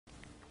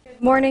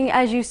Morning,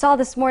 as you saw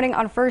this morning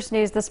on First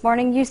News this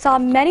morning, you saw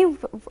many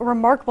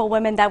remarkable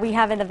women that we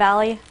have in the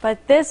Valley,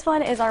 but this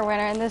one is our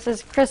winner, and this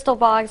is Crystal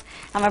Boggs.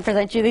 I'm going to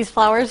present you these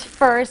flowers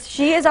first.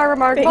 She is our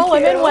Remarkable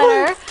Women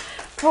winner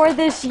for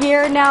this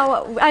year.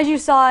 Now, as you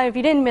saw, if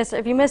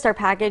you missed our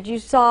package, you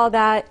saw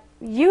that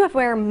you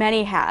wear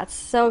many hats.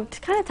 So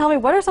to kind of tell me,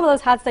 what are some of those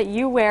hats that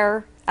you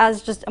wear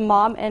as just a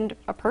mom and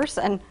a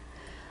person?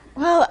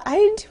 Well,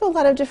 I do a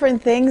lot of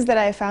different things that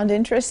I found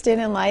interest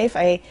in life.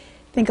 I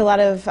think a lot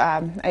of,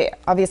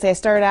 obviously I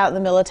started out in the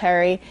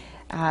military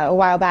a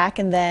while back,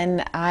 and then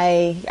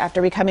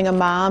after becoming a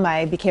mom,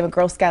 I became a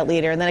Girl Scout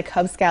leader and then a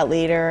Cub Scout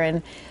leader,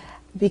 and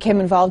became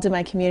involved in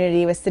my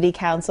community with city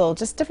council,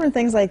 just different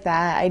things like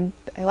that. I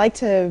like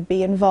to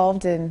be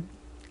involved and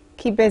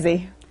keep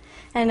busy.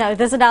 And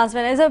this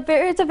announcement is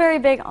it's a very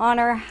big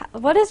honor.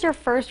 What is your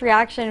first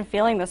reaction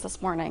feeling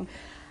this morning?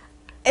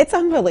 It's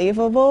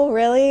unbelievable,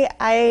 really.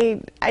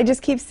 I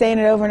just keep saying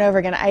it over and over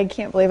again. I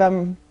can't believe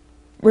I'm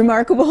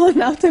remarkable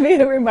enough to be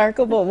a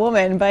remarkable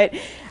woman, but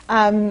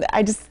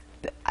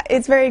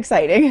it's very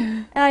exciting.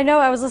 And I know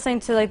I was listening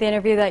to the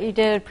interview that you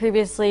did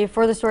previously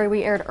for the story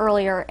we aired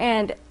earlier,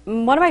 and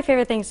one of my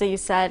favorite things that you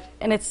said,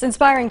 and it's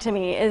inspiring to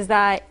me, is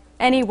that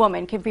any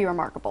woman can be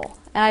remarkable.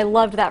 And I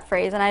loved that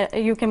phrase,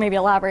 and you can maybe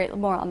elaborate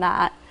more on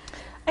that.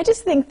 I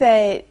just think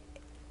that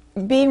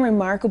being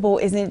remarkable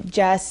isn't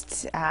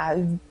just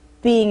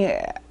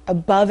being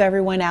above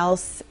everyone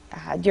else.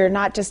 You're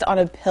not just on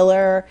a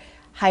pillar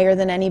higher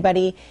than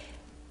anybody.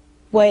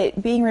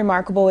 What being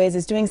remarkable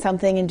is doing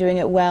something and doing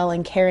it well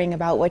and caring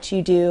about what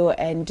you do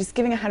and just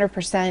giving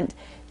 100%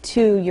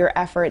 to your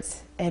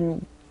efforts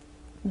and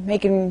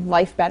making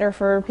life better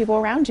for people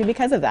around you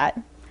because of that.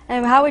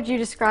 And how would you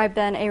describe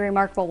then a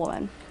remarkable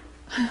woman?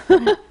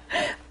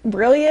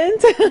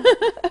 Brilliant.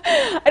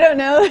 I don't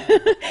know.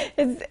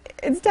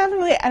 It's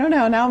definitely, I don't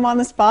know, now I'm on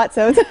the spot,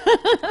 so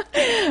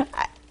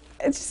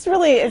it's just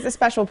really, it's a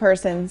special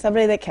person,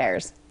 somebody that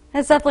cares.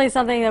 It's definitely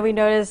something that we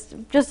noticed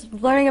just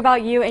learning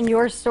about you and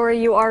your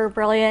story. You are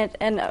brilliant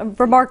and a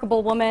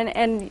remarkable woman,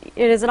 and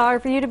it is an honor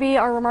for you to be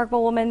our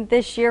remarkable woman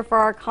this year for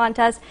our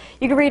contest.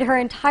 You can read her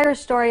entire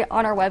story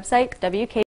on our website, WKBN.